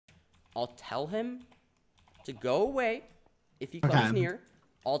I'll tell him to go away if he comes near.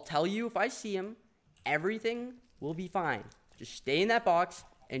 I'll tell you if I see him. Everything will be fine. Just stay in that box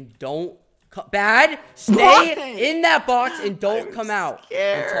and don't Bad. Stay in that box and don't come out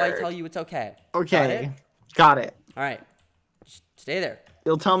until I tell you it's okay. Okay. Got it. All right. Just stay there.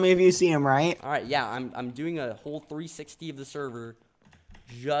 You'll tell me if you see him, right? All right. Yeah, I'm doing a whole 360 of the server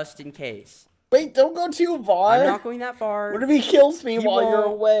just in case. Wait, don't go too far. I'm not going that far. What if he kills me while you're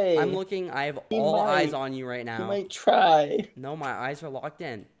away? I'm looking. I have all eyes on you right now. He might try. No, my eyes are locked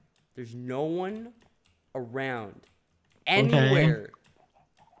in. There's no one around anywhere. Okay.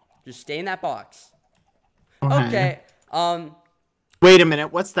 Just stay in that box. Okay. Wait a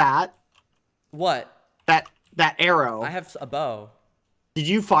minute. What's that? What? That arrow. I have a bow. Did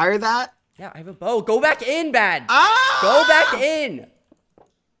you fire that? Yeah, I have a bow. Go back in, Bad. Ah! Go back in.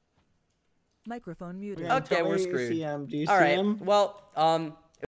 Microphone muted. Okay, we're screwed. Do you see All right. him? Well,